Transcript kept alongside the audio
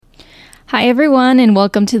Hi, everyone, and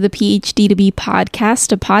welcome to the PhD to Be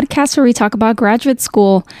podcast, a podcast where we talk about graduate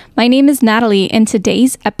school. My name is Nataly, and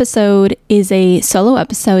today's episode is a solo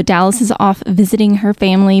episode. Dallas is off visiting her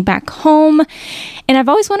family back home, and I've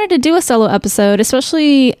always wanted to do a solo episode,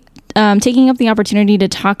 especially taking up the opportunity to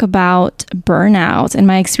talk about burnout and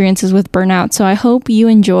my experiences with burnout. So I hope you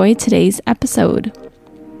enjoy today's episode.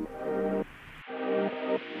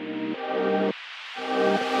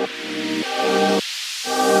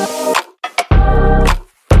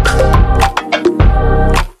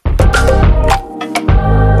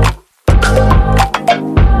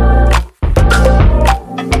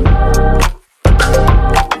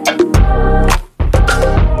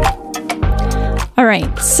 All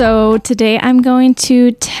right, so today I'm going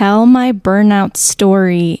to tell my burnout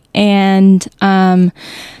story, and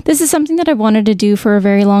this is something that I've wanted to do for a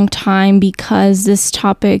very long time because this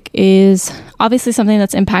topic is obviously something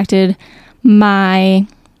that's impacted my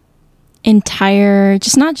entire,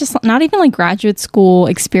 not even like graduate school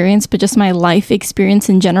experience, but just my life experience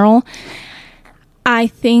in general. I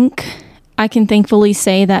think I can thankfully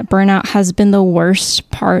say that burnout has been the worst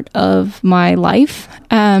part of my life.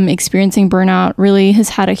 Experiencing burnout really has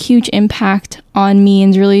had a huge impact on me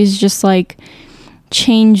and really has just like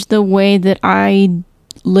changed the way that I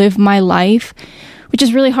live my life, which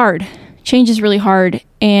is really hard. Change is really hard.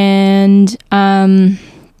 And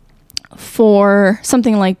for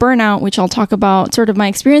something like burnout, which I'll talk about sort of my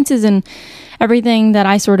experiences and everything that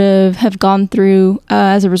I sort of have gone through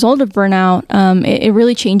as a result of burnout, it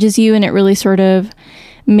really changes you and it really sort of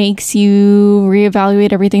makes you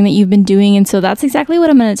reevaluate everything that you've been doing. And so that's exactly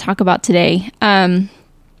what I'm going to talk about today.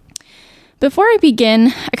 Before I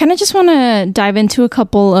begin, I kind of just want to dive into a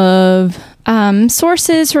couple of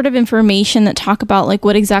sources, sort of information that talk about like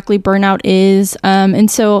what exactly burnout is.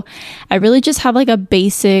 And so I really just have like a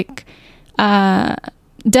basic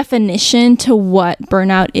definition to what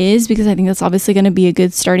burnout is, because I think that's obviously going to be a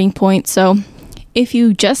good starting point. So if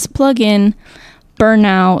you just plug in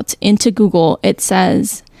burnout into Google, it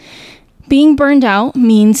says, being burned out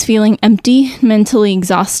means feeling empty, mentally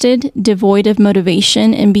exhausted, devoid of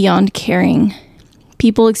motivation, and beyond caring.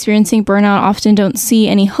 People experiencing burnout often don't see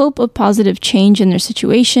any hope of positive change in their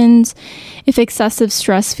situations. If excessive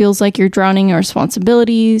stress feels like you're drowning in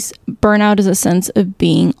responsibilities, burnout is a sense of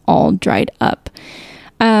being all dried up.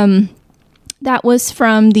 That was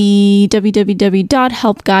from the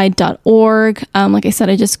www.helpguide.org. Like I said,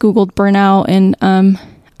 I just Googled burnout, and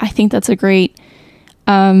I think that's a great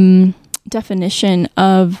definition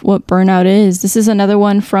of what burnout is. This is another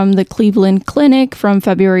one from the Cleveland Clinic from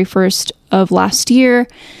February 1st of last year,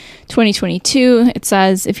 2022. It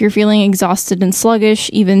says, if you're feeling exhausted and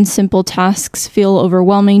sluggish, even simple tasks feel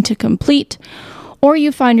overwhelming to complete, or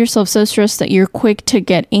you find yourself so stressed that you're quick to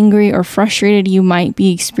get angry or frustrated, you might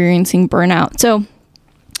be experiencing burnout. So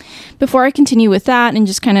before I continue with that and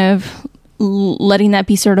just kind of letting that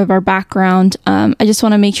be sort of our background, I just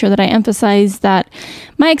want to make sure that I emphasize that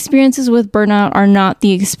my experiences with burnout are not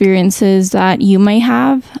the experiences that you may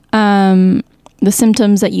have, the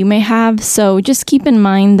symptoms that you may have. So just keep in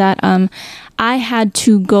mind that I had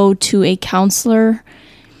to go to a counselor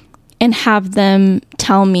and have them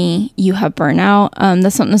tell me you have burnout.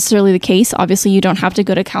 That's not necessarily the case. Obviously, you don't have to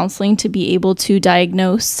go to counseling to be able to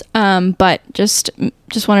diagnose, but just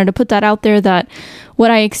wanted to put that out there that what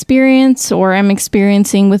I experience or am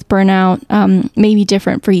experiencing with burnout may be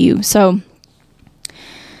different for you. So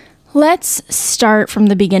let's start from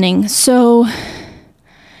the beginning. So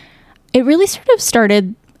it really sort of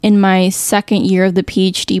started in my second year of the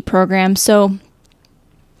PhD program. So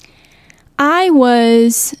I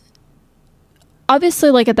was obviously,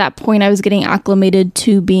 like at that point, I was getting acclimated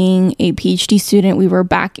to being a PhD student. We were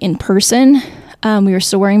back in person. We were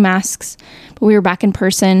still wearing masks, but we were back in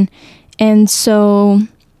person. And so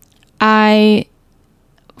I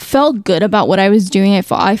felt good about what I was doing. I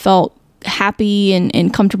felt happy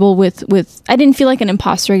and comfortable with, I didn't feel like an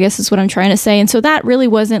imposter, I guess is what I'm trying to say. And so that really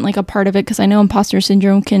wasn't like a part of it, because I know imposter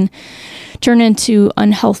syndrome can turn into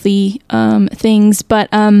unhealthy things. But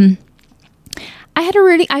I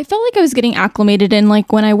felt like I was getting acclimated, and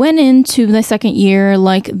like when I went into the second year,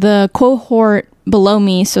 like the cohort below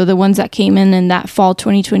me, so the ones that came in that fall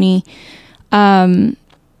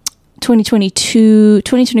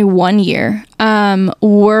 2021 year,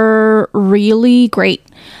 were really great.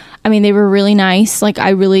 I mean, they were really nice. Like I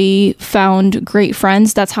really found great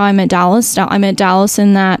friends. That's how I met Dallas. I met Dallas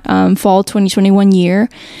in that fall 2021 year.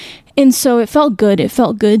 And so it felt good. It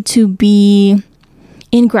felt good to be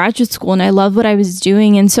in graduate school, and I loved what I was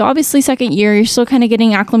doing. And so obviously second year, you're still kind of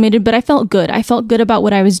getting acclimated, but I felt good. I felt good about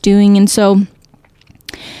what I was doing. And so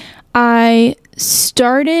I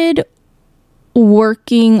started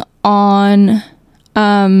working on,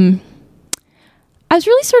 I was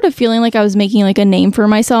really sort of feeling like I was making like a name for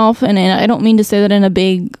myself. And I don't mean to say that in a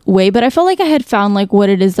big way, but I felt like I had found like what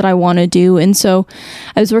it is that I want to do. And so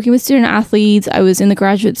I was working with student athletes. I was in the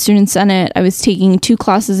Graduate Student Senate. I was taking 2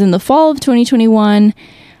 classes in the fall of 2021.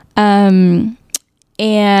 And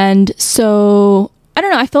so I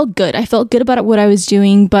don't know, I felt good. I felt good about what I was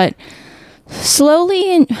doing, but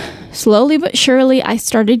slowly but surely, I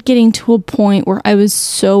started getting to a point where I was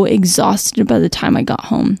so exhausted by the time I got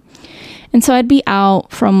home. And so I'd be out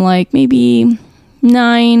from like maybe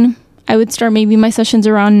 9. I would start maybe my sessions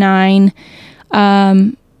around 9.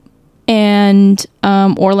 Or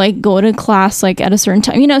like go to class like at a certain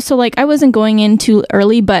time, so like I wasn't going in too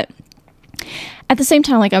early, but at the same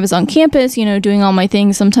time, like I was on campus, doing all my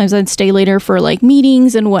things. Sometimes I'd stay later for like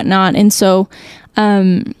meetings and whatnot. And so,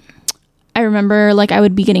 I remember like I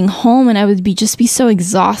would be getting home and I would be so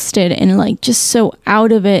exhausted and like just so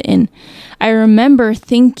out of it. And I remember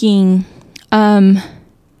thinking,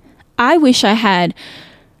 I wish I had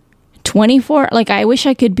 24, like I wish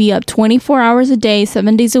I could be up 24 hours a day,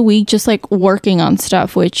 7 days a week, just like working on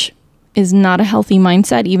stuff, which is not a healthy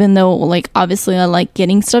mindset, even though like obviously I like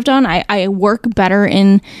getting stuff done. I work better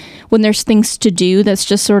when there's things to do. That's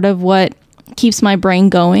just sort of what keeps my brain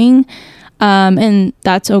going. And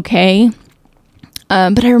that's okay.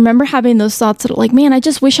 But I remember having those thoughts that like, man, I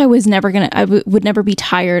just wish I was never I would never be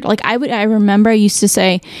tired. Like I remember I used to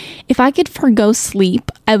say, if I could forgo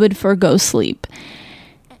sleep, I would forgo sleep.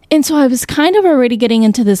 And so I was kind of already getting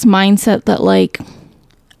into this mindset that like,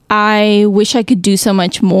 I wish I could do so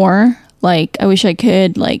much more. Like, I wish I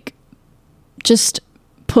could like just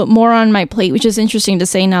put more on my plate, which is interesting to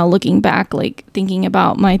say now looking back, like thinking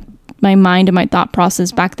about my mind and my thought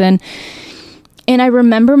process back then. And I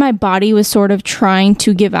remember my body was sort of trying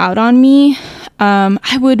to give out on me.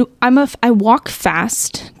 I walk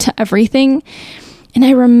fast to everything. And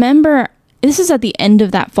I remember, this is at the end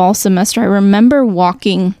of that fall semester, I remember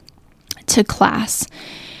walking to class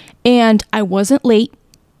and I wasn't late.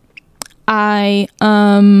 I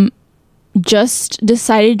just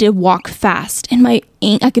decided to walk fast, and I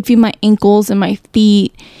could feel my ankles and my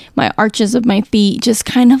feet, my arches of my feet just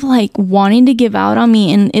kind of like wanting to give out on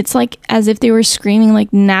me. And it's like as if they were screaming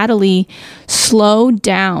like, Nataly, slow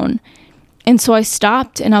down. And so I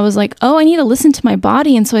stopped and I was like, oh, I need to listen to my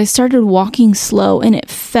body. And so I started walking slow, and it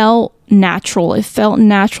felt natural. It felt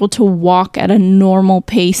natural to walk at a normal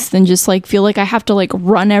pace than just like feel like I have to like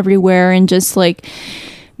run everywhere and just like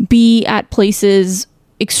be at places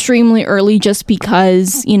extremely early just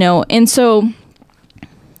because, and so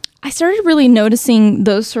I started really noticing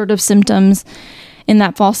those sort of symptoms in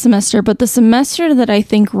that fall semester. But the semester that I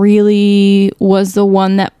think really was the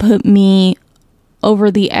one that put me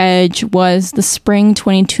over the edge was the spring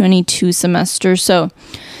 2022 semester. So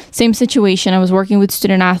same situation. I was working with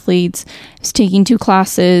student athletes. I was taking 2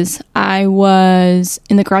 classes. I was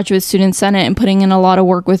in the Graduate Student Senate and putting in a lot of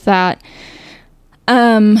work with that.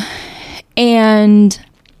 And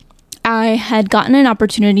I had gotten an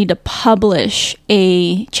opportunity to publish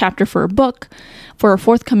a chapter for a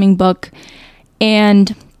forthcoming book.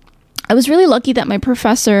 And I was really lucky that my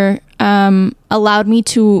professor allowed me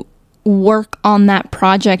to work on that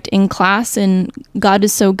project in class. And God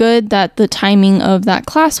is so good that the timing of that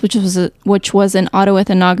class, which was an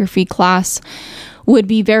autoethnography class, would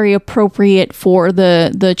be very appropriate for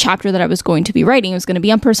the chapter that I was going to be writing. It was going to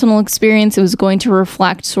be on personal experience. It was going to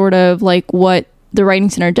reflect sort of like what the Writing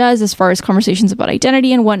Center does as far as conversations about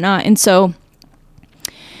identity and whatnot. And so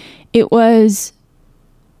it was,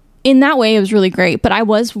 in that way, it was really great. But I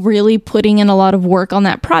was really putting in a lot of work on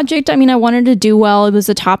that project. I mean, I wanted to do well. It was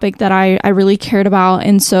a topic that I really cared about.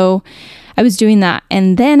 And so I was doing that.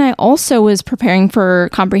 And then I also was preparing for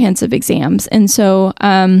comprehensive exams. And so,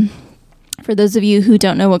 for those of you who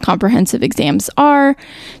don't know what comprehensive exams are,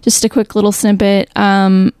 just a quick little snippet.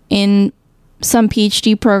 In some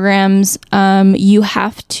PhD programs, you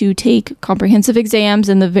have to take comprehensive exams,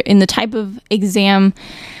 and the type of exam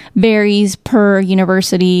varies per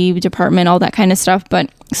university, department, all that kind of stuff. But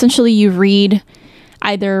essentially, you read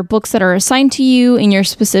either books that are assigned to you in your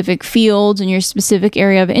specific field, in your specific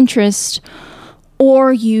area of interest,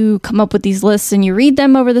 or you come up with these lists and you read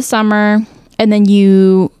them over the summer, and then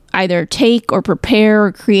you either take or prepare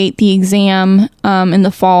or create the exam in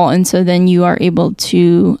the fall. And so then you are able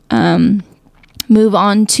to move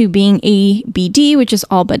on to being a BD, which is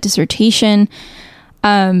all but dissertation.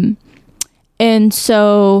 And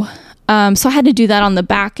so I had to do that on the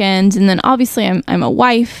back end. And then obviously I'm a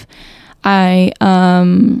wife. I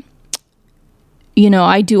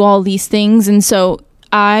do all these things. And so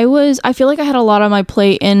I feel like I had a lot on my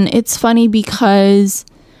plate, and it's funny because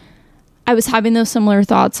I was having those similar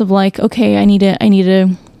thoughts of like, okay, I need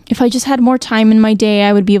to, if I just had more time in my day,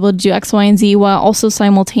 I would be able to do X, Y, and Z, while also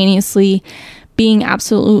simultaneously being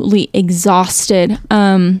absolutely exhausted.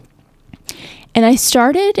 And I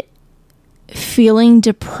started feeling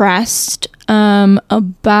depressed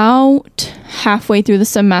about halfway through the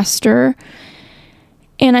semester.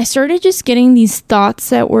 And I started just getting these thoughts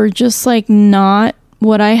that were just like not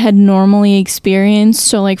what I had normally experienced.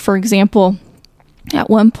 So like, for example, at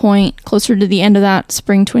one point closer to the end of that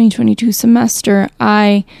spring 2022 semester,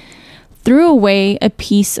 I threw away a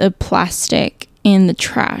piece of plastic in the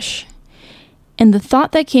trash. And the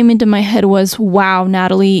thought that came into my head was, wow,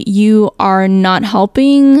 Nataly, you are not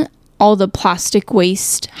helping all the plastic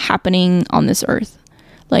waste happening on this earth.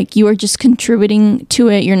 Like, you are just contributing to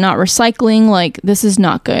it. You're not recycling. Like, this is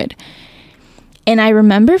not good. And I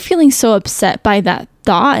remember feeling so upset by that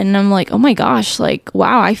thought. And I'm like, oh my gosh, like,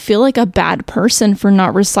 wow, I feel like a bad person for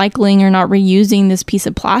not recycling or not reusing this piece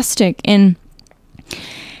of plastic. And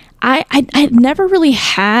I never really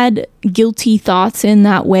had guilty thoughts in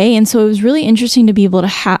that way. And so it was really interesting to be able to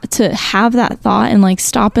have that thought and like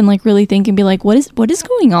stop and like really think and be like, what is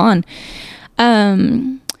going on?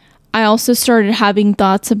 I also started having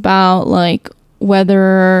thoughts about like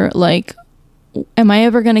whether like, am I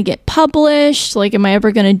ever going to get published? Like, am I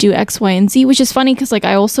ever going to do X, Y, and Z? Which is funny because like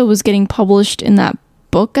I also was getting published in that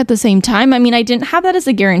book at the same time. I mean, I didn't have that as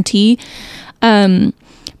a guarantee,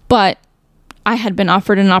 but I had been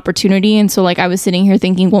offered an opportunity. And so like I was sitting here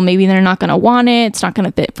thinking, well, maybe they're not going to want it. It's not going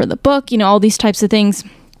to fit for the book, you know, all these types of things.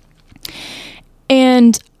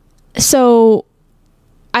 And so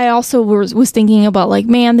I also was thinking about like,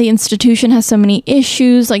 man, the institution has so many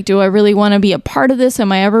issues. Like, do I really want to be a part of this?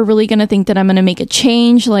 Am I ever really going to think that I'm going to make a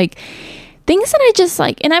change? Like, things that I just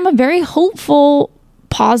like, and I'm a very hopeful,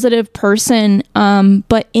 positive person.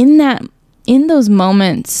 But in those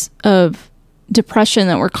moments of depression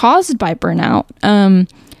that were caused by burnout,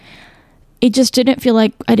 it just I didn't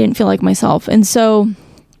feel like myself. And so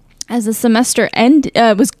as the semester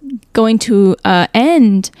was going to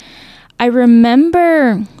end, I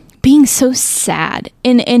remember being so sad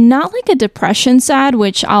and not like a depression sad,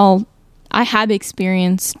 which I have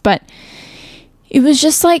experienced, but it was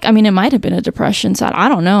just like, I mean, it might have been a depression sad. I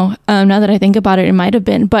don't know. Now that I think about it, it might have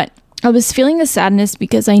been, but I was feeling the sadness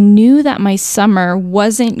because I knew that my summer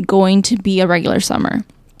wasn't going to be a regular summer.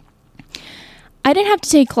 I didn't have to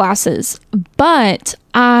take classes, but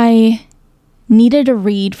I needed to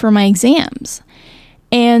read for my exams.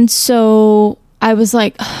 And so I was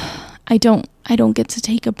like, I don't get to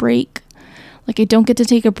take a break. Like, I don't get to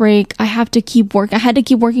take a break. I have to keep work. I had to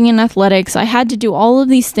keep working in athletics. I had to do all of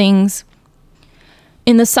these things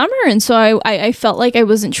in the summer. And so I felt like I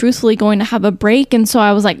wasn't truthfully going to have a break. And so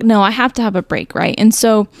I was like, no, I have to have a break. Right. And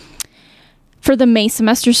so for the May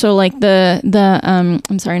semester, so like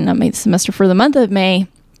I'm sorry, not May semester, for the month of May.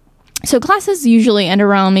 So classes usually end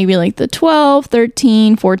around maybe like the 12,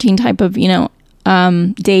 13, 14 type of,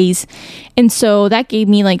 days. And so that gave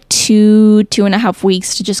me like 2.5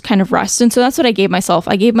 weeks to just kind of rest. And so that's what I gave myself.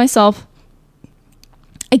 I gave myself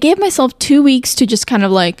 2 weeks to just kind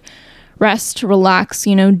of like rest, relax,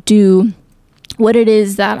 do what it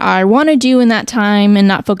is that I want to do in that time and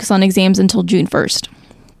not focus on exams until June 1st.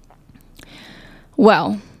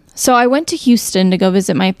 Well, so I went to Houston to go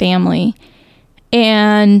visit my family,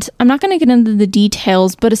 and I'm not going to get into the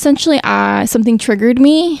details, but essentially something triggered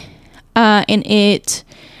me, and it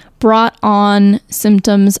brought on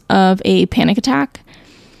symptoms of a panic attack.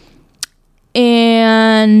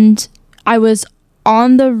 And I was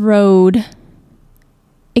on the road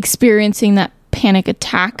experiencing that panic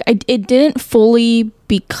attack. It didn't fully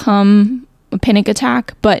become a panic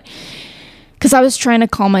attack, but because I was trying to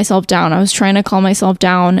calm myself down. And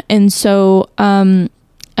so I'm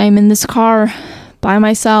in this car by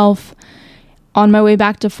myself on my way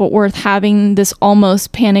back to Fort Worth having this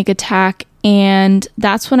almost panic attack. And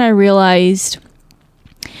that's when I realized,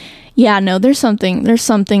 yeah, no, there's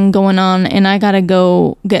something going on and I gotta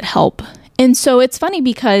go get help. And so it's funny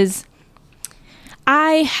because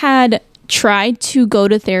I had tried to go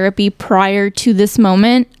to therapy prior to this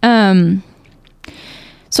moment.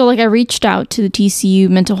 So like I reached out to the TCU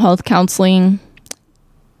mental health counseling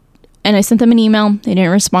and I sent them an email. They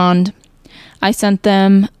didn't respond. I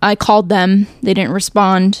called them. They didn't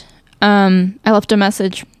respond. I left a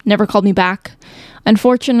message, never called me back.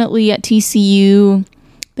 Unfortunately, at TCU,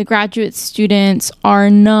 the graduate students are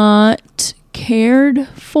not cared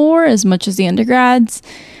for as much as the undergrads.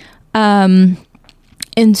 And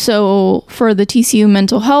so for the TCU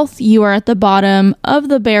mental health, you are at the bottom of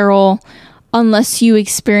the barrel unless you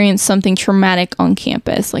experience something traumatic on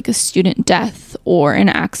campus, like a student death or an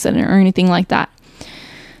accident or anything like that.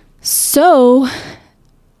 So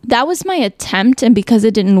that was my attempt, and because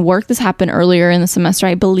it didn't work, this happened earlier in the semester.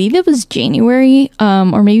 I believe it was January,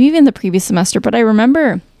 or maybe even the previous semester, but I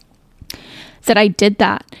remember that I did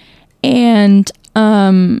that, and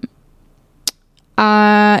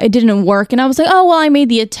it didn't work, and I was like, oh well, I made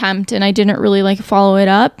the attempt, and I didn't really like follow it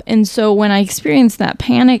up. And so when I experienced that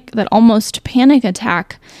almost panic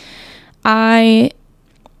attack, I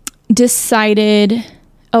decided,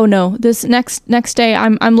 oh no, this next day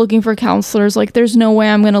I'm looking for counselors. Like, there's no way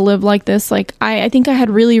I'm gonna live like this. Like, I think I had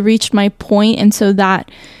really reached my point, and so that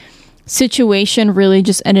situation really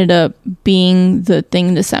just ended up being the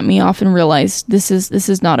thing to set me off and realize this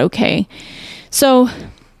is not okay. So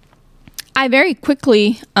I very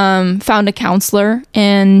quickly found a counselor,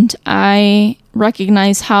 and I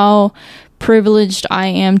recognize how privileged I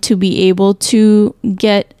am to be able to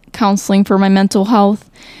get counseling for my mental health.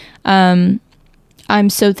 I'm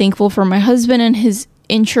so thankful for my husband and his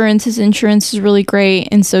insurance. His insurance is really great,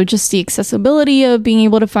 and so just the accessibility of being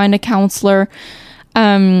able to find a counselor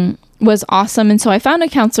was awesome. And so I found a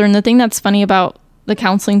counselor, and the thing that's funny about the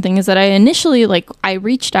counseling thing is that I initially, I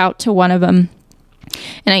reached out to one of them,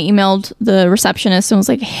 and I emailed the receptionist and was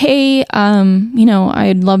like, hey,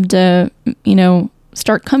 I'd love to,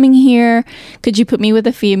 start coming here. Could you put me with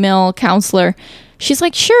a female counselor? She's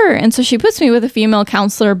like, sure. And so she puts me with a female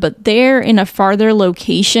counselor, but they're in a farther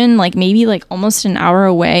location, maybe almost an hour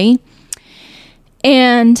away.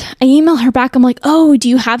 And I email her back. I'm like, oh, do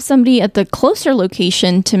you have somebody at the closer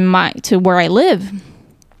location to where I live?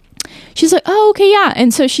 She's like, oh, okay, yeah.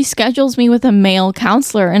 And so she schedules me with a male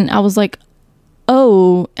counselor. And I was like,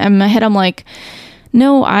 oh, in my head, I'm like,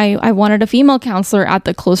 no, I wanted a female counselor at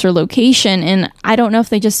the closer location. And I don't know if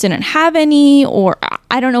they just didn't have any, or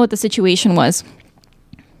I don't know what the situation was.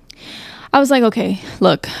 I was like, okay,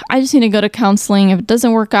 look, I just need to go to counseling. If it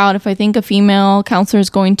doesn't work out, if I think a female counselor is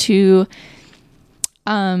going to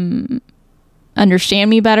understand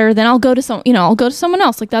me better, then I'll go to someone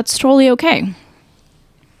else. That's totally okay.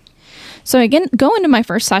 So again, go into my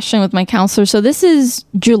first session with my counselor. So this is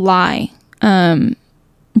July of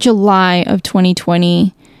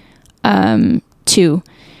 2022.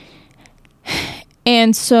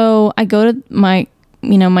 And so I go to my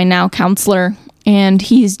now counselor, and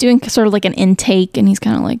he's doing sort of an intake, and he's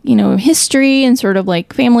kind of history and sort of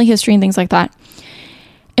family history and things like that.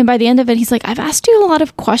 And by the end of it, he's like, I've asked you a lot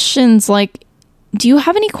of questions. Do you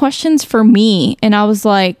have any questions for me? And I was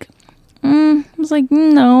like,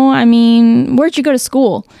 no, I mean, where'd you go to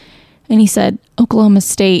school? And he said, Oklahoma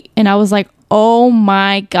State. And I was like, oh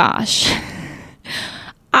my gosh,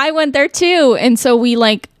 I went there too. And so we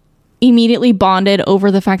immediately bonded over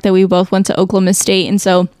the fact that we both went to Oklahoma State. And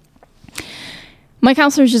so my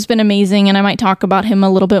counselor's just been amazing, and I might talk about him a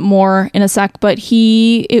little bit more in a sec, but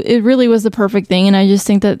it really was the perfect thing. And I just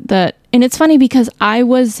think that, and it's funny because I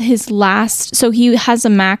was his last, so he has a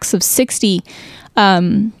max of 60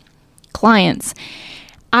 clients.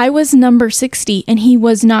 I was number 60, and he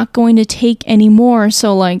was not going to take any more.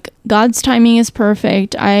 So God's timing is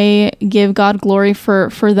perfect. I give God glory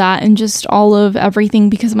for that, and just all of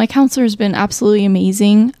everything, because my counselor has been absolutely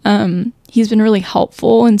amazing. He's been really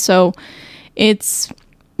helpful. And so it's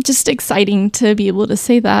just exciting to be able to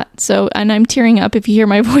say that. So, and I'm tearing up if you hear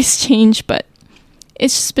my voice change, but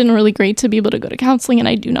it's just been really great to be able to go to counseling, and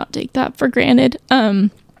I do not take that for granted.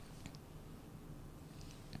 And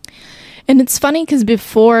it's funny because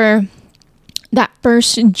before that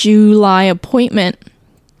first July appointment,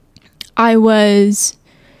 I was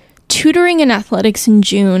tutoring in athletics in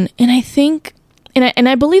June, and I think, and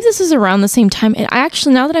I believe this is around the same time. And I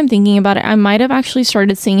actually, now that I'm thinking about it, I might have actually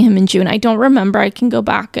started seeing him in June. I don't remember. I can go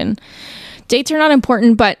back, and dates are not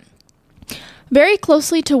important, but very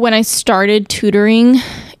closely to when I started tutoring,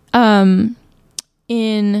 I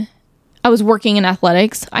was working in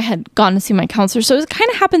athletics. I had gone to see my counselor. So it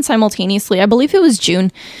kind of happened simultaneously. I believe it was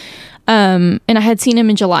June. And I had seen him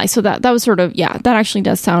in July. So that was sort of, yeah, that actually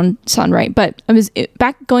does sound right. But I was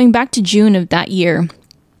going back to June of that year.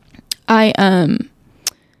 I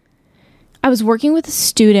was working with a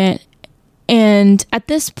student, and at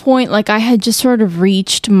this point, I had just sort of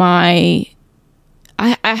reached I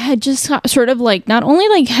had just sort of not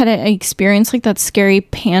only had I experienced that scary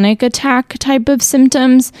panic attack type of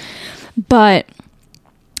symptoms, but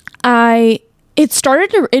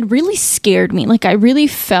it really scared me. I really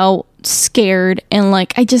felt scared, and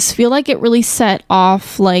I just feel it really set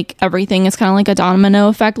off everything. It's kind of like a domino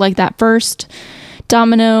effect. That first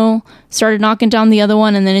domino started knocking down the other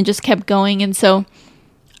one, and then it just kept going. And so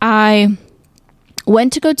I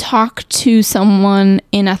went to go talk to someone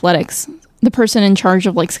in athletics, the person in charge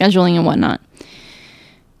of like scheduling and whatnot.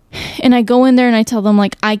 And I go in there and I tell them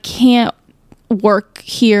like, I can't work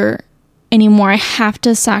here anymore. I have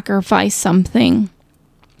to sacrifice something.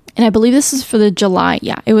 And I believe this is for the July.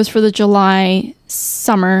 Yeah, it was for the July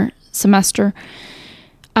summer semester.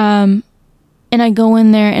 And I go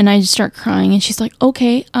in there and I just start crying, and she's like,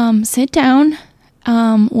 okay, sit down.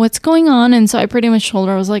 What's going on? And so I pretty much told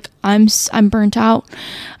her, I was like, I'm burnt out.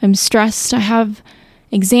 I'm stressed. I have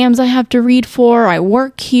exams I have to read for. I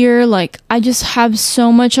work here. Like, I just have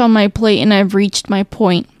so much on my plate, and I've reached my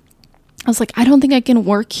point. I was like, I don't think I can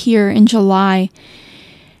work here in July.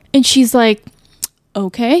 And she's like,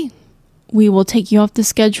 okay, we will take you off the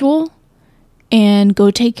schedule and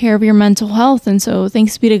go take care of your mental health. And so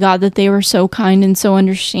thanks be to God that they were so kind and so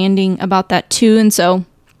understanding about that too. And so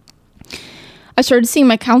I started seeing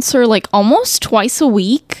my counselor like almost twice a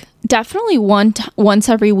week, definitely once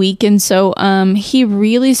every week. And so he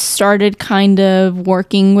really started kind of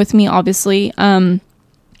working with me, obviously.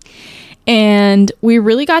 And we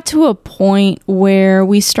really got to a point where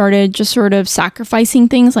we started just sort of sacrificing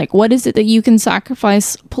things. Like, what is it that you can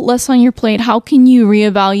sacrifice? Put less on your plate. How can you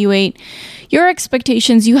reevaluate your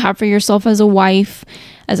expectations you have for yourself as a wife,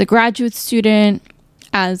 as a graduate student,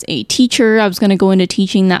 as a teacher? I was going to go into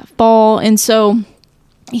teaching that fall. And so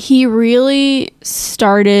he really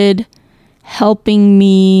started helping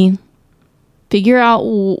me figure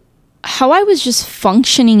out how I was just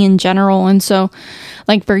functioning in general. And so,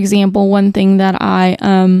 like, for example, one thing that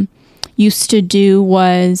I used to do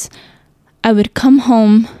was I would come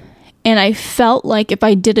home and I felt like if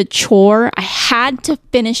I did a chore, I had to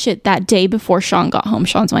finish it that day before Sean got home.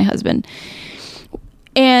 Sean's my husband.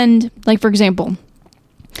 And, like, for example,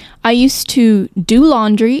 I used to do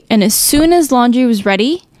laundry, and as soon as laundry was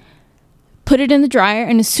ready, put it in the dryer,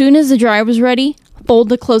 and as soon as the dryer was ready, fold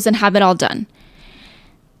the clothes and have it all done.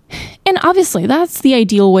 And obviously that's the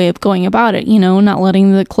ideal way of going about it, not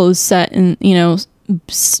letting the clothes set and,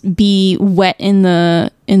 be wet in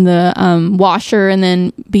the washer and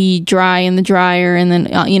then be dry in the dryer and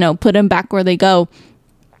then, put them back where they go.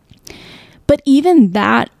 But even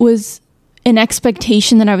that was an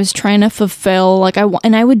expectation that I was trying to fulfill. Like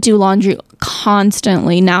I would do laundry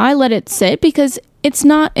constantly. Now I let it sit because it's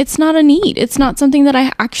not a need. It's not something that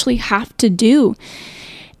I actually have to do.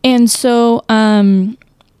 And so,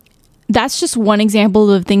 that's just one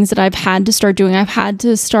example of things that I've had to start doing. I've had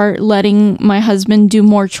to start letting my husband do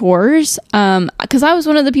more chores. Cause I was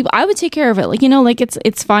one of the people, I would take care of it. Like,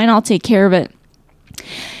 it's fine. I'll take care of it.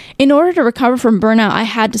 In order to recover from burnout, I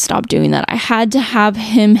had to stop doing that. I had to have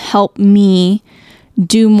him help me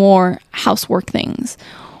do more housework things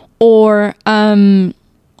or, things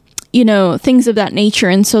of that nature.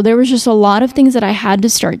 And so there was just a lot of things that I had to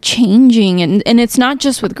start changing. And it's not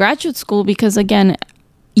just with graduate school, because again,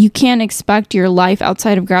 you can't expect your life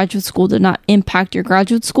outside of graduate school to not impact your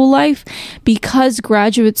graduate school life, because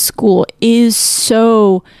graduate school is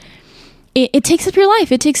so, it takes up your life.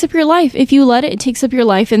 It takes up your life. If you let it, it takes up your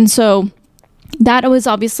life. And so that was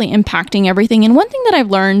obviously impacting everything. And one thing that I've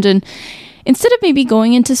learned, and instead of maybe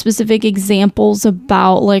going into specific examples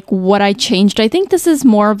about like what I changed, I think this is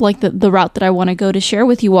more of like the route that I want to go to share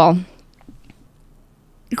with you all.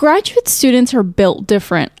 Graduate students are built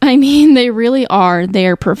different. I mean, they really are. They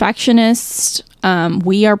are perfectionists.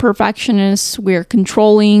 We are perfectionists. We're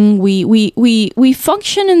controlling. We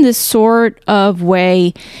function in this sort of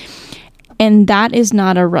way, and that is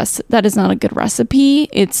not a good recipe.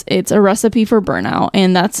 It's a recipe for burnout,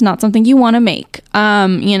 and that's not something you want to make.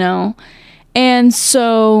 And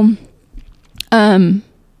so,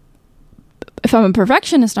 if I'm a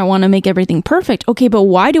perfectionist, I want to make everything perfect. Okay, but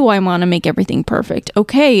why do I want to make everything perfect?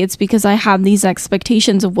 Okay, it's because I have these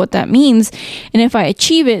expectations of what that means. And if I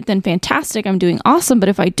achieve it, then fantastic, I'm doing awesome. But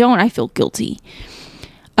if I don't, I feel guilty.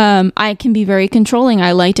 I can be very controlling.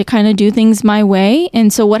 I like to kind of do things my way.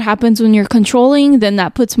 And so what happens when you're controlling, then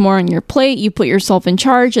that puts more on your plate. You put yourself in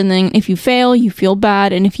charge. And then if you fail, you feel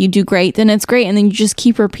bad. And if you do great, then it's great. And then you just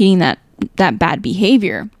keep repeating that bad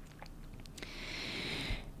behavior.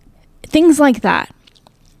 Things like that.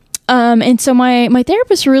 And so my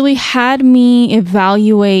therapist really had me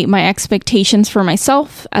evaluate my expectations for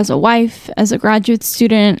myself as a wife, as a graduate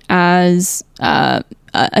student, as a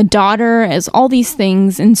daughter, as all these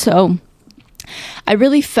things. And so I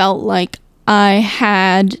really felt like I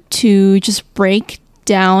had to just break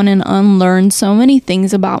down and unlearn so many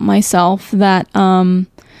things about myself that, weren't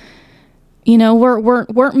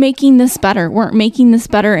making this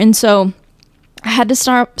better. And so I had to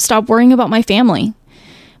stop worrying about my family.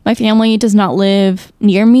 My family does not live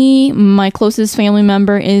near me. My closest family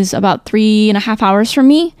member is about 3.5 hours from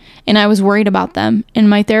me, and I was worried about them. And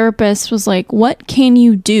my therapist was like, what can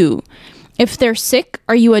you do? If they're sick,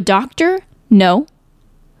 are you a doctor? No.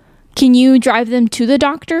 Can you drive them to the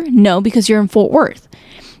doctor? No, because you're in Fort Worth.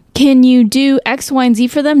 Can you do X, Y, and Z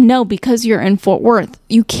for them? No, because you're in Fort Worth.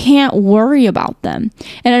 You can't worry about them.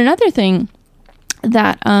 And another thing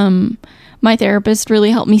that my therapist really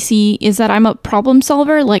helped me see is that I'm a problem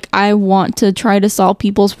solver. Like, I want to try to solve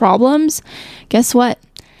people's problems. Guess what?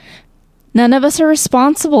 None of us are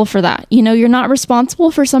responsible for that. You know, you're not responsible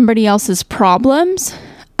for somebody else's problems,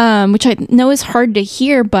 which I know is hard to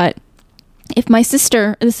hear, but if my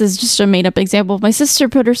sister, this is just a made up example, if my sister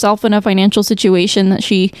put herself in a financial situation that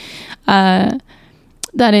she, that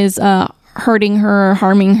is hurting her or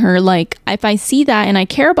harming her, like, if I see that and I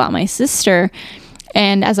care about my sister,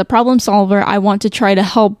 and as a problem solver, I want to try to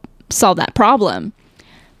help solve that problem.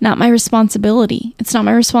 Not my responsibility. It's not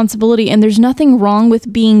my responsibility. And there's nothing wrong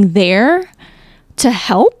with being there to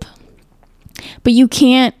help, but you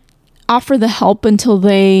can't offer the help until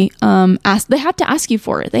they ask. They have to ask you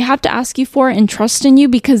for it. They have to ask you for it and trust in you,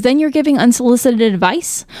 because then you're giving unsolicited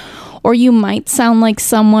advice, or you might sound like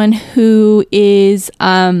someone who is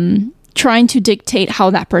trying to dictate how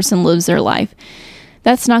that person lives their life.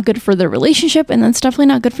 That's not good for the relationship, and that's definitely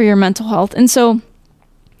not good for your mental health. And so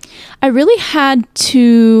I really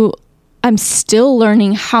I'm still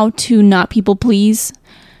learning how to not people please,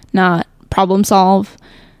 not problem solve,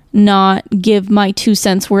 not give my 2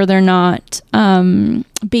 cents where they're not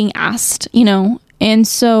being asked, you know. And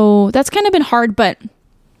so that's kind of been hard, but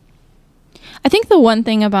I think the one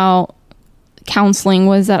thing about counseling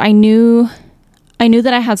was that I knew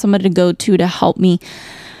that I had somebody to go to help me.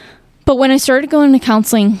 But when I started going to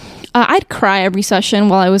counseling, I'd cry every session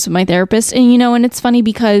while I was with my therapist. And, you know, and it's funny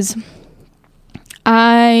because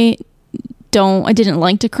I didn't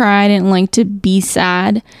like to cry. I didn't like to be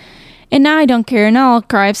sad. And now I don't care. Now I'll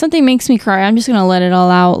cry. If something makes me cry, I'm just going to let it all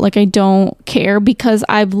out. Like, I don't care, because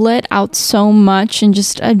I've let out so much, and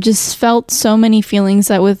I've just felt so many feelings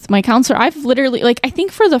that with my counselor, I've literally, like, I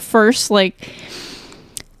think for the first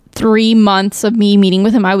 3 months of me meeting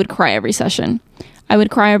with him, I would cry every session. I would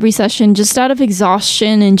cry every session just out of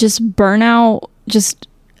exhaustion, and just burnout just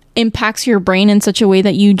impacts your brain in such a way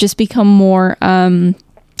that you just become more,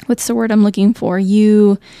 what's the word I'm looking for?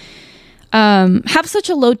 You have such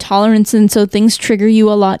a low tolerance, and so things trigger you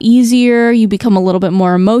a lot easier. You become a little bit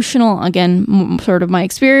more emotional. Again, sort of my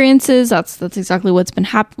experiences. That's exactly what's been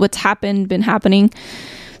happening.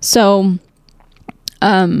 So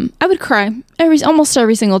I would cry almost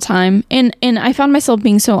every single time, and I found myself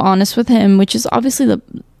being so honest with him, which is obviously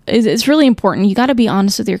it's really important. You got to be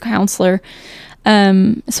honest with your counselor,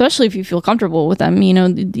 especially if you feel comfortable with them. You know,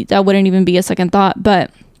 that wouldn't even be a second thought.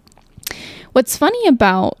 But what's funny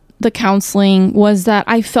about the counseling was that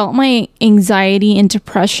I felt my anxiety and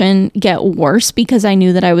depression get worse because I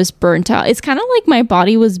knew that I was burnt out. It's kind of like my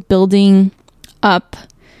body was building up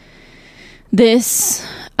this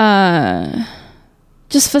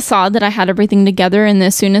just facade that I had everything together, and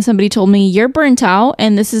as soon as somebody told me, you're burnt out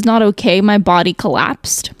and this is not okay, my body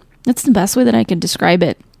collapsed. That's the best way that I could describe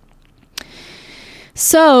it.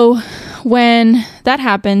 So when that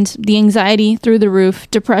happened, the anxiety through the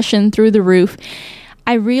roof, depression through the roof,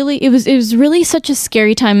 it was really such a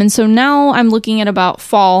scary time. And so now I'm looking at about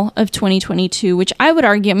fall of 2022, which I would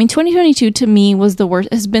argue, 2022 to me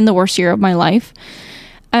has been the worst year of my life.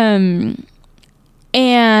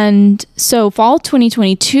 And so fall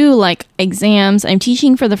 2022, like exams, I'm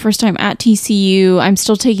teaching for the first time at TCU. I'm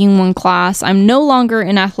still taking one class. I'm no longer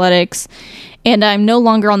in athletics, and I'm no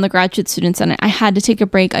longer on the Graduate Student Senate. I had to take a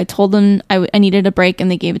break. I told them I needed a break,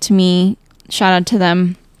 and they gave it to me. Shout out to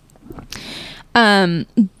them.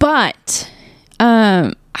 But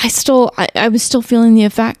I was still feeling the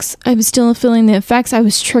effects. I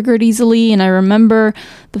was triggered easily. And I remember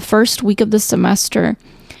the first week of the semester,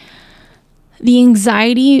 the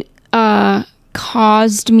anxiety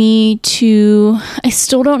caused me to, I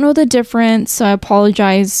still don't know the difference, so I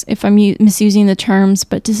apologize if I'm misusing the terms,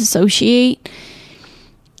 but disassociate.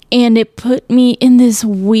 And it put me in this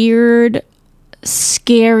weird,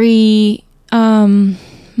 scary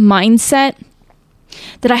mindset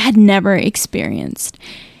that I had never experienced.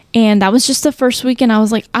 And that was just the first week, and I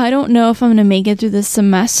was like, I don't know if I'm going to make it through this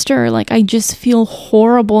semester. Like, I just feel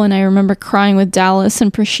horrible. And I remember crying with Dallas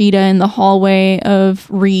and Prashida in the hallway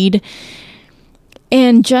of Reed.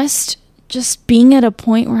 And just being at a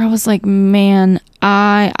point where I was like, man,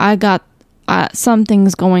 I got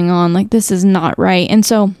something's going on. Like, this is not right. And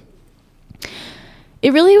so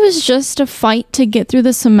it really was just a fight to get through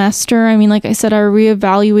the semester. I mean, like I said, I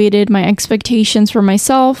reevaluated my expectations for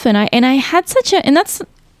myself, and I had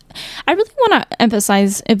I really want to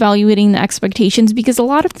emphasize evaluating the expectations, because a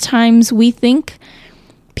lot of times we think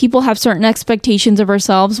people have certain expectations of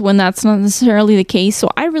ourselves when that's not necessarily the case. So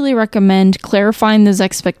I really recommend clarifying those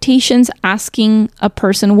expectations, asking a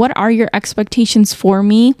person, what are your expectations for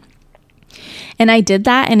me? And I did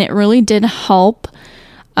that, and it really did help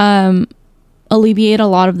alleviate a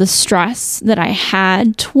lot of the stress that I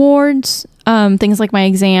had towards things like my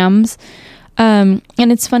exams. And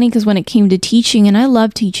it's funny because when it came to teaching, and I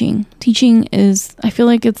love teaching is, I feel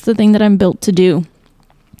like it's the thing that I'm built to do.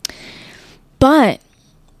 But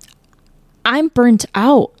I'm burnt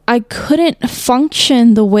out. I couldn't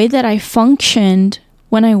function the way that I functioned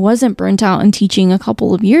when I wasn't burnt out in teaching a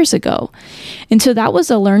couple of years ago. And so that was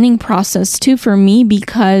a learning process too for me,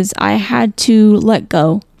 because I had to let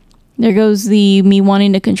go. There goes the me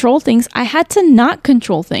wanting to control things. I had to not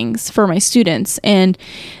control things for my students. And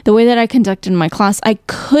the way that I conducted my class, I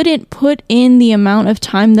couldn't put in the amount of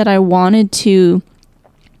time that I wanted to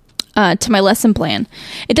my lesson plan.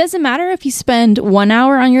 It doesn't matter if you spend 1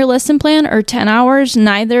 hour on your lesson plan or 10 hours.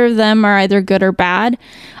 Neither of them are either good or bad.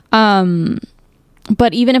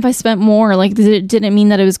 But even if I spent more, like, it didn't mean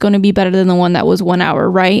that it was going to be better than the one that was 1 hour,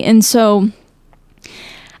 right? And so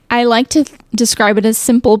I like to describe it as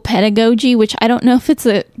simple pedagogy, which I don't know if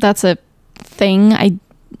that's a thing.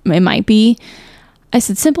 It might be. I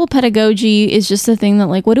said simple pedagogy is just a thing that,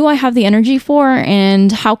 like, what do I have the energy for, and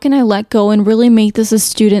how can I let go and really make this a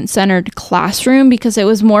student-centered classroom? Because it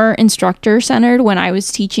was more instructor-centered when I was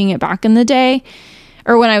teaching it back in the day,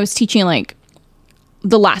 or when I was teaching, like,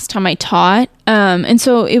 the last time I taught. And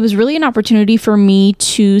so it was really an opportunity for me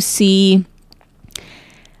to see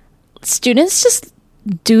students just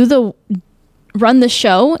run the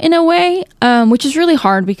show in a way, which is really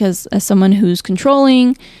hard, because as someone who's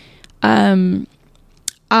controlling,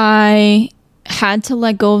 I had to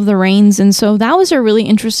let go of the reins. And so that was a really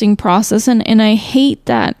interesting process. And I hate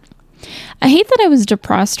that I was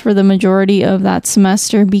depressed for the majority of that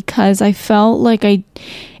semester, because I felt like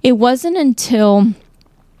it wasn't until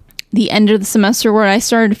the end of the semester where I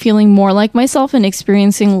started feeling more like myself and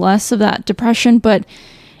experiencing less of that depression. But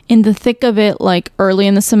in the thick of it, like early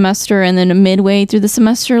in the semester and then midway through the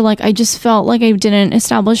semester, like, I just felt like I didn't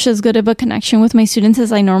establish as good of a connection with my students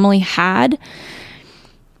as I normally had.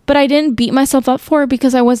 But I didn't beat myself up for it,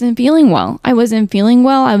 because I wasn't feeling well. I was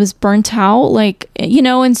burnt out, like,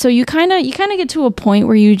 and so you kind of get to a point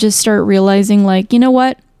where you just start realizing, like, you know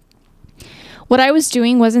what I was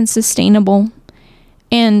doing wasn't sustainable,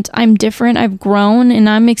 and I'm different. I've grown, and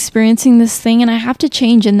I'm experiencing this thing, and I have to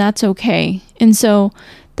change, and that's okay. And so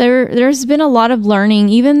there's been a lot of learning,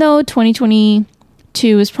 even though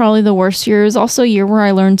 2022 is probably the worst year. It was also a year where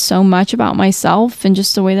I learned so much about myself and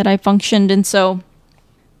just the way that I functioned. And so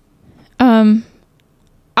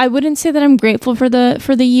I wouldn't say that I'm grateful for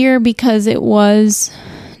the year, because it was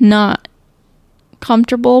not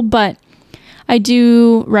comfortable, but I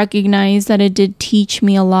do recognize that it did teach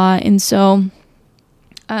me a lot. And so,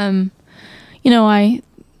 I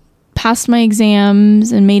passed my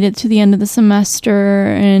exams and made it to the end of the semester.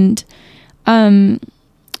 And, by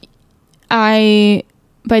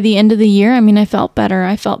the end of the year, I felt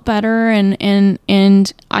better.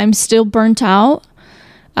 And I'm still burnt out.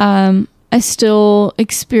 I still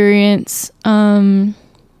experience the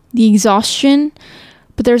exhaustion,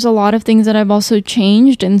 but there's a lot of things that I've also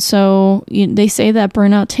changed. And so they say that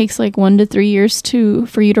burnout takes like 1 to 3 years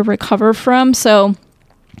for you to recover from. So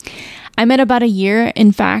I'm at about a year.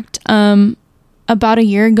 In fact, about a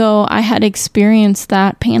year ago, I had experienced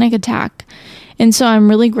that panic attack. And so I'm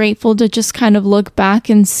really grateful to just kind of look back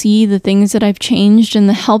and see the things that I've changed, and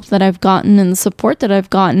the help that I've gotten, and the support that I've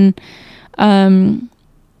gotten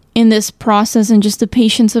in this process, and just the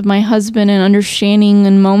patience of my husband, and understanding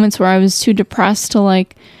in moments where I was too depressed to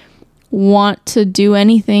like want to do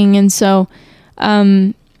anything. And so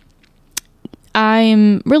I'm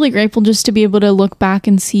really grateful just to be able to look back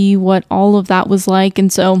and see what all of that was like.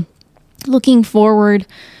 And so looking forward,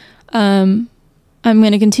 I'm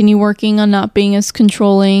going to continue working on not being as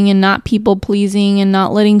controlling and not people pleasing, and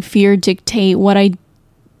not letting fear dictate what I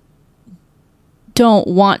don't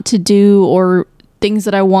want to do, or things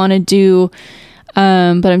that I want to do,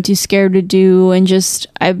 but I'm too scared to do. And just,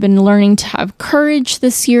 I've been learning to have courage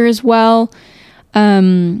this year as well.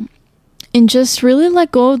 And just really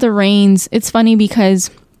let go of the reins. It's funny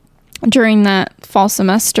because during that fall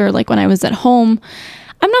semester, like when I was at home,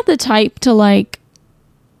 I'm not the type to like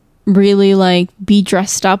really like be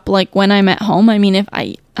dressed up like when I'm at home. I mean, if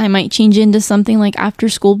I might change into something like after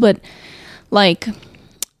school, but like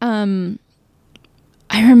I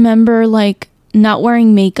remember like not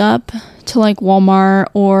wearing makeup to like Walmart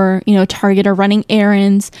or, Target, or running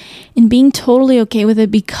errands, and being totally okay with it,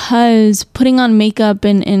 because putting on makeup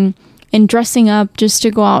and dressing up just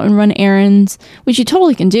to go out and run errands, which you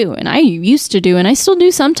totally can do, and I used to do, and I still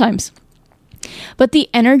do sometimes, but the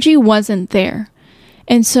energy wasn't there.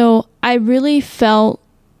 And so I really felt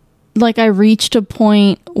like I reached a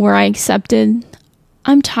point where I accepted,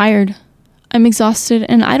 I'm tired, I'm exhausted,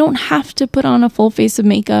 and I don't have to put on a full face of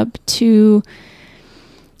makeup to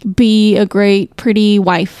be a great, pretty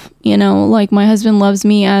wife. Like, my husband loves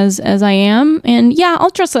me as I am. And yeah, I'll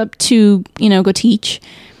dress up to, go teach.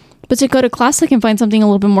 But to go to class, I can find something a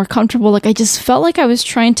little bit more comfortable. Like, I just felt like I was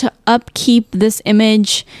trying to upkeep this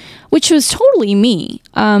image, which was totally me.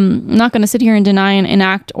 I'm not going to sit here and deny and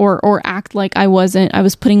act or act like I was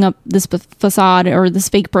putting up this facade or this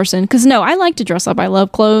fake person. Because no, I like to dress up. I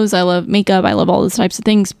love clothes. I love makeup. I love all those types of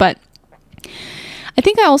things. But I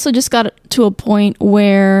think I also just got to a point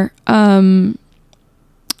where I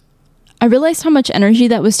realized how much energy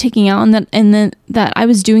that was taking out, and then that I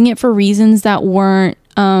was doing it for reasons that weren't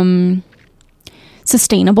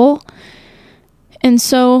sustainable. And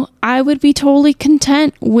so I would be totally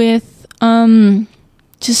content with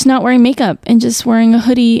just not wearing makeup and just wearing a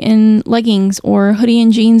hoodie and leggings, or hoodie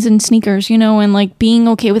and jeans and sneakers, and like being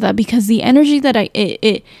okay with that, because the energy that I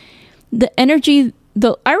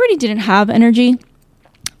already didn't have energy,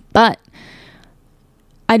 but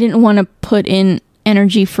I didn't want to put in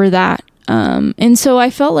energy for that. And so I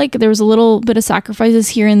felt like there was a little bit of sacrifices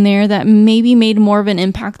here and there that maybe made more of an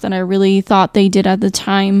impact than I really thought they did at the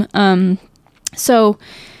time. So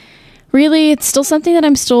really, it's still something that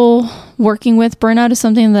I'm still working with. Burnout is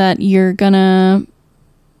something that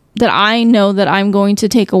I know that I'm going to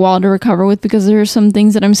take a while to recover with, because there are some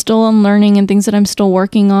things that I'm still unlearning and things that I'm still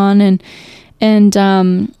working on. And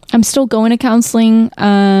I'm still going to counseling.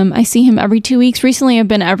 I see him every 2 weeks. Recently, I've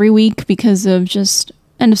been every week because of just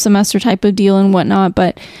end of semester type of deal and whatnot.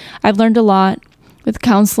 But I've learned a lot with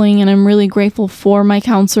counseling, and I'm really grateful for my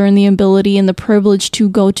counselor and the ability and the privilege to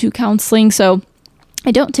go to counseling. So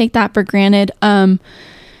I don't take that for granted. And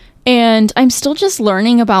I'm still just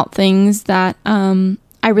learning about things that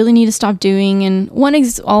I really need to stop doing. And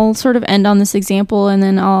I'll sort of end on this example, and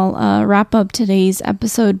then I'll wrap up today's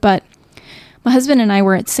episode. But my husband and I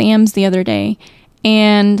were at Sam's the other day,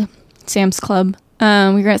 and Sam's Club. We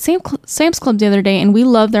were at Sam's Club the other day, and we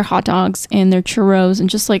love their hot dogs and their churros, and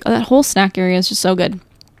just like that whole snack area is just so good.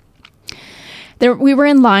 We were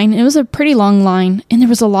in line, and it was a pretty long line, and there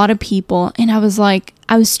was a lot of people, and I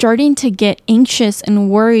was starting to get anxious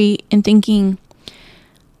and worry and thinking,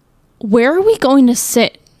 where are we going to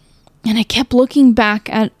sit? And I kept looking back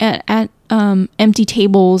at empty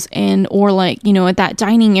tables or at that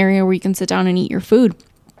dining area where you can sit down and eat your food,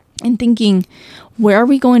 and thinking, where are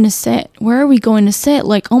we going to sit? Where are we going to sit?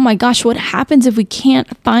 Like, oh my gosh, what happens if we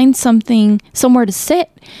can't find somewhere to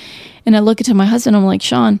sit? And I look into my husband, I'm like,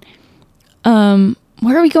 Sean,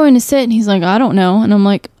 where are we going to sit? And he's like, I don't know. And I'm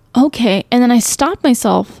like, okay. And then I stopped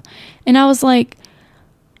myself, and I was like,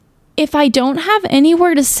 if I don't have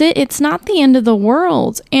anywhere to sit, it's not the end of the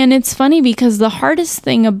world. And it's funny, because the hardest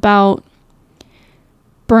thing about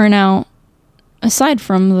burnout, aside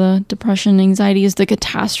from the depression and anxiety, is the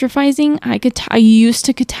catastrophizing. I used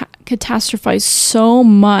to catastrophize so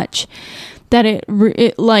much that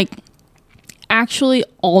it like actually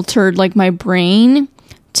altered like my brain.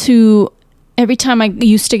 To every time I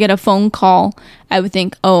used to get a phone call, I would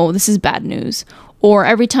think, oh, this is bad news. Or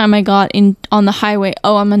every time I got on the highway,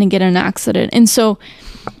 oh, I'm going to get in an accident. And so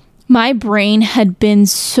my brain had been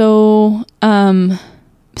so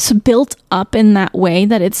built up in that way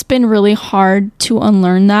that it's been really hard to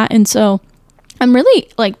unlearn that. And so I'm really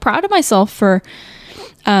like proud of myself for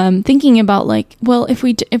thinking about like, well, if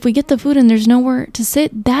we get the food and there's nowhere to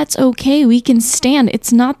sit, that's okay. We can stand.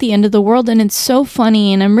 It's not the end of the world. And it's so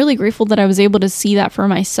funny. And I'm really grateful that I was able to see that for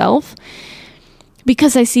myself,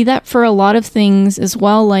 because I see that for a lot of things as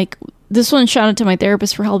well. Like this one, shout out to my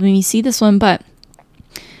therapist for helping me see this one. But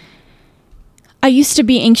I used to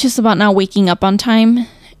be anxious about not waking up on time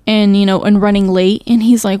and running late. And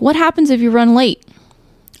he's like, what happens if you run late?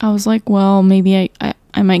 I was like, well, maybe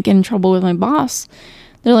I might get in trouble with my boss.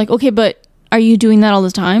 They're like, okay, but are you doing that all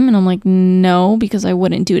the time? And I'm like, no, because I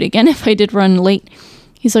wouldn't do it again if I did run late.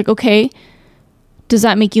 He's like, okay, does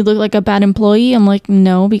that make you look like a bad employee? I'm like,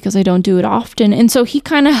 no, because I don't do it often. And so he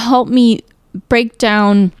kind of helped me break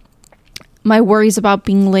down my worries about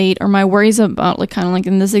being late, or my worries about, like, kind of like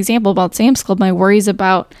in this example about Sam's Club, my worries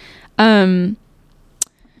about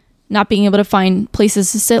not being able to find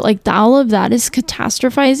places to sit, like all of that is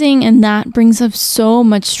catastrophizing, and that brings up so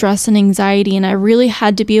much stress and anxiety. And I really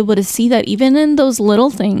had to be able to see that even in those little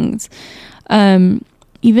things, they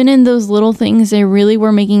really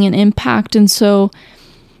were making an impact. And so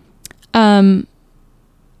I'm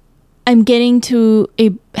getting to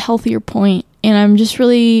a healthier point, and I'm just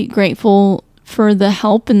really grateful for the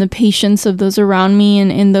help and the patience of those around me,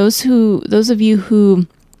 and those of you who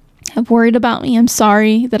have worried about me. I'm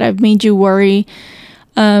sorry that I've made you worry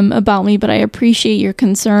about me, but I appreciate your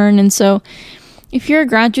concern. And so if you're a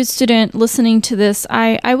graduate student listening to this,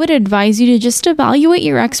 I would advise you to just evaluate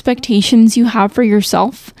your expectations you have for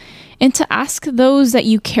yourself, and to ask those that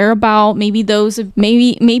you care about, maybe those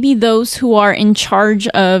who are in charge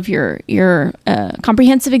of your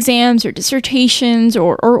comprehensive exams or dissertations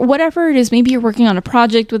or whatever it is. Maybe you're working on a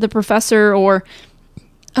project with a professor or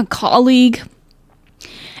a colleague,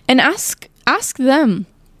 and ask them,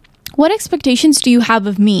 what expectations do you have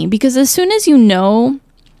of me? Because as soon as you know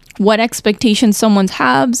what expectations someone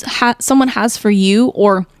has for you,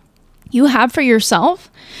 or you have for yourself,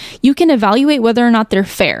 you can evaluate whether or not they're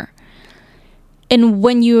fair. And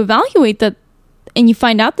when you evaluate that and you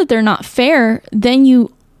find out that they're not fair, then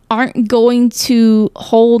you aren't going to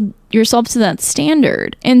hold yourself to that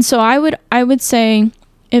standard. And so I would say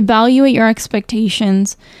evaluate your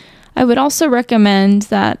expectations. I would also recommend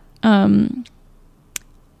that,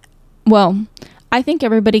 I think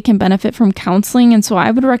everybody can benefit from counseling. And so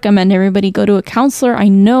I would recommend everybody go to a counselor. I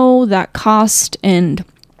know that cost and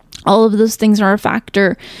all of those things are a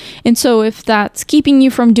factor. And so if that's keeping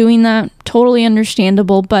you from doing that, totally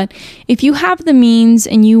understandable. But if you have the means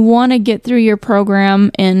and you want to get through your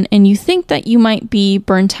program, and you think that you might be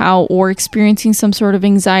burnt out or experiencing some sort of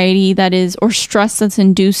anxiety or stress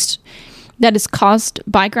that is caused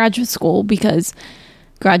by graduate school, because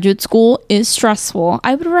graduate school is stressful,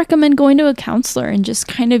 I would recommend going to a counselor and just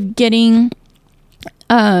kind of getting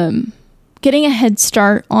a head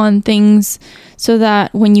start on things, so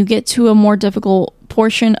that when you get to a more difficult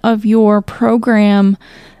portion of your program,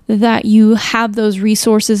 that you have those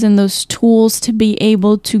resources and those tools to be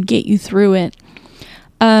able to get you through it.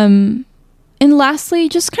 And lastly,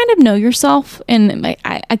 just kind of know yourself. And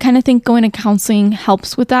I kind of think going to counseling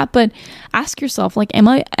helps with that. But ask yourself, like, am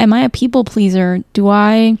I a people pleaser? Do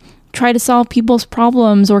I try to solve people's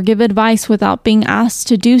problems or give advice without being asked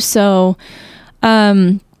to do so?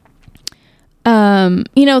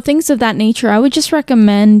 Things of that nature. I would just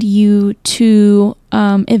recommend you to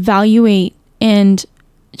evaluate and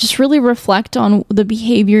just really reflect on the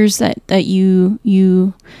behaviors that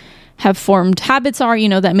you have formed. Habits are,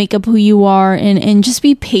 that make up who you are, and just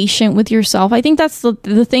be patient with yourself. I think that's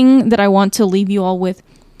the thing that I want to leave you all with.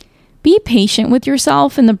 Be patient with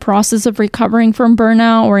yourself in the process of recovering from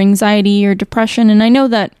burnout or anxiety or depression. And I know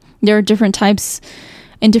that there are different types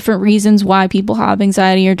and different reasons why people have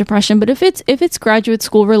anxiety or depression. But if it's graduate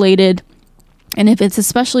school related, and if it's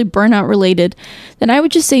especially burnout related, then I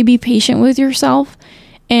would just say be patient with yourself,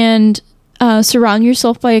 and surround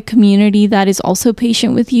yourself by a community that is also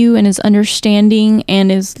patient with you and is understanding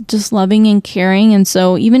and is just loving and caring. And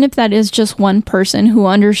so even if that is just one person who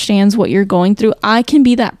understands what you're going through, I can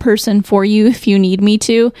be that person for you if you need me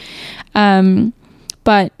to.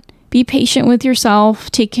 But be patient with yourself,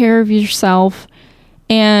 take care of yourself,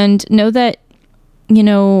 and know that,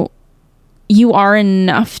 you are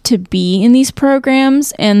enough to be in these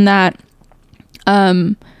programs, and that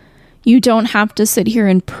you don't have to sit here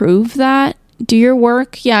and prove that. Do your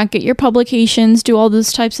work, get your publications, do all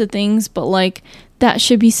those types of things, but that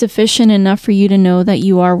should be sufficient enough for you to know that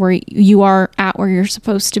you are where you're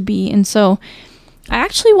supposed to be. And so I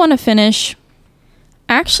actually want to finish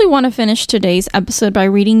today's episode by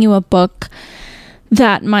reading you a book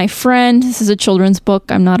that my friend, this is a children's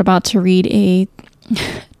book. I'm not about to read a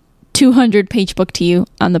 200-page book to you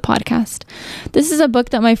on the podcast. This is a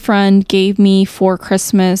book that my friend gave me for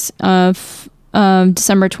Christmas of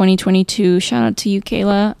December 2022. Shout out to you,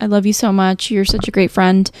 Kayla. I love you so much. You're such a great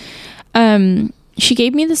friend. She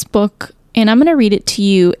gave me this book, and I'm going to read it to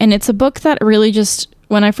you. And it's a book that really just,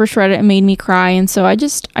 when I first read it, it made me cry. And so I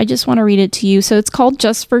just want to read it to you. So it's called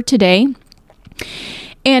Just for Today.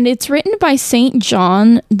 And it's written by St.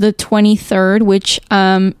 John the 23rd, which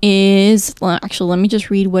is, actually, let me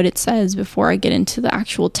just read what it says before I get into the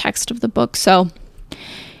actual text of the book. So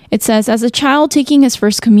it says, as a child taking his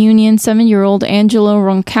first communion, 7-year-old Angelo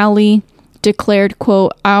Roncalli declared,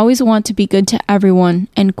 quote, "I always want to be good to everyone,"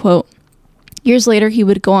 end quote. Years later, he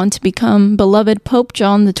would go on to become beloved Pope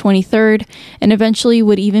John the 23rd, and eventually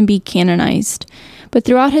would even be canonized. But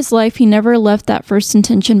throughout his life, he never left that first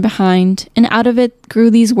intention behind, and out of it grew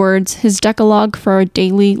these words, his decalogue for our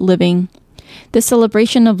daily living. This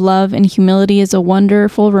celebration of love and humility is a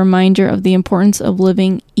wonderful reminder of the importance of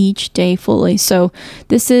living each day fully. So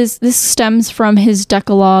this stems from his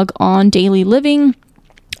decalogue on daily living,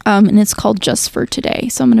 and it's called Just for Today.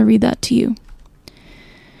 So I'm going to read that to you.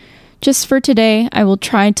 Just for today, I will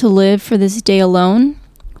try to live for this day alone,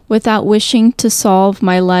 without wishing to solve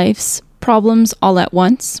my life's problems all at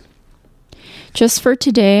once. Just for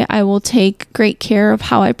today, I will take great care of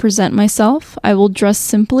how I present myself. I will dress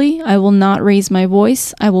simply. I will not raise my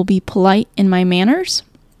voice. I will be polite in my manners.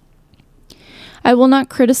 I will not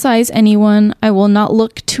criticize anyone. I will not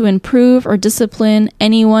look to improve or discipline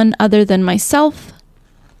anyone other than myself.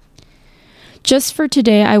 Just for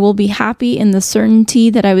today, I will be happy in the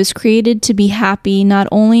certainty that I was created to be happy, not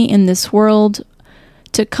only in the world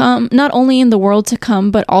to come,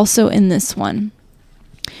 but also in this one.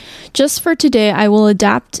 Just for today, I will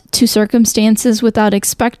adapt to circumstances without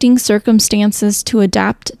expecting circumstances to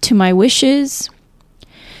adapt to my wishes.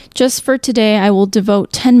 Just for today, I will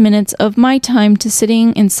devote 10 minutes of my time to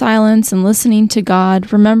sitting in silence and listening to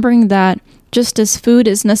God, remembering that just as food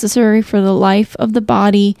is necessary for the life of the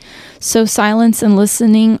body, so silence and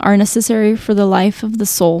listening are necessary for the life of the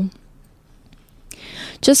soul.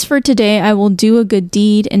 Just for today, I will do a good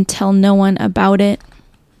deed and tell no one about it.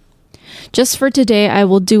 Just for today, I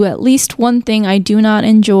will do at least one thing I do not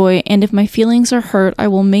enjoy, and if my feelings are hurt, I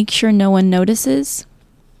will make sure no one notices.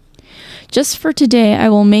 Just for today, I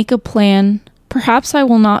will make a plan. Perhaps I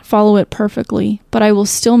will not follow it perfectly, but I will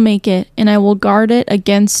still make it, and I will guard it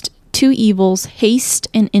against two evils, haste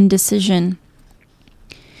and indecision.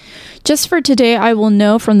 Just for today, I will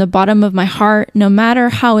know from the bottom of my heart, no matter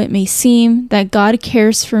how it may seem, that God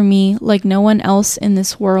cares for me like no one else in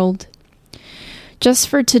this world. Just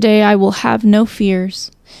for today, I will have no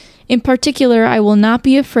fears. In particular, I will not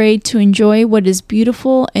be afraid to enjoy what is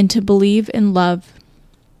beautiful and to believe in love.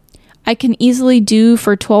 I can easily do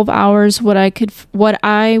for 12 hours what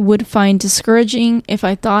I would find discouraging if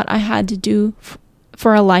I thought I had to do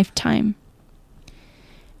for a lifetime.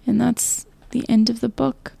 And that's the end of the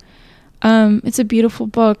book. It's a beautiful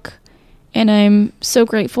book, and I'm so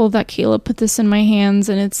grateful that Kayla put this in my hands,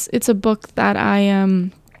 and it's a book that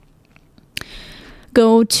I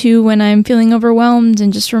go to when I'm feeling overwhelmed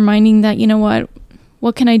and just reminding that, you know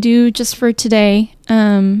what can I do just for today?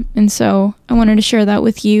 And so I wanted to share that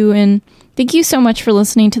with you, and thank you so much for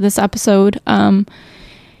listening to this episode.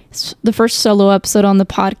 It's the first solo episode on the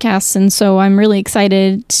podcast, and so I'm really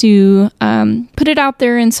excited to put it out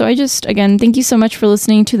there. And so again, thank you so much for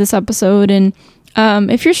listening to this episode. And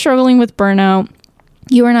if you're struggling with burnout,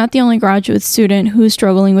 you are not the only graduate student who's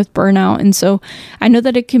struggling with burnout. And so I know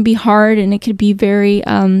that it can be hard and it could be very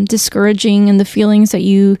discouraging, and the feelings that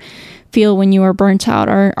you feel when you are burnt out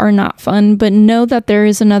are not fun. But know that there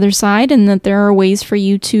is another side, and that there are ways for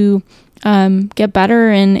you to get better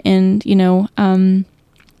and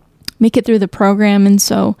make it through the program. And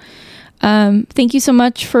so thank you so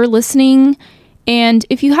much for listening. And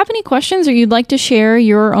if you have any questions or you'd like to share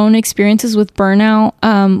your own experiences with burnout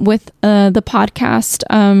with the podcast,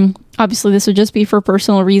 obviously this would just be for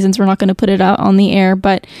personal reasons. We're not going to put it out on the air,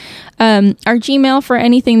 but our Gmail for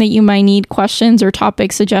anything that you might need, questions or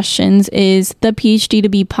topic suggestions, is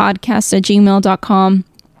thephd2bpodcast@gmail.com.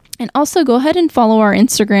 And also go ahead and follow our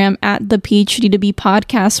Instagram at the PhD2B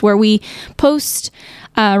podcast, where we post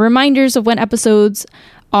reminders of when episodes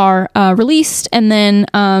are released, and then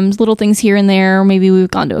little things here and there. Maybe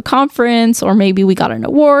we've gone to a conference, or maybe we got an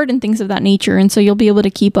award and things of that nature. And so you'll be able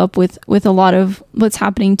to keep up with a lot of what's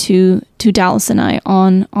happening to Dallas and I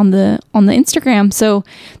on the Instagram. So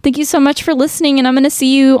thank you so much for listening, and I'm going to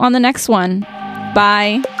see you on the next one.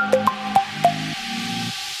 Bye.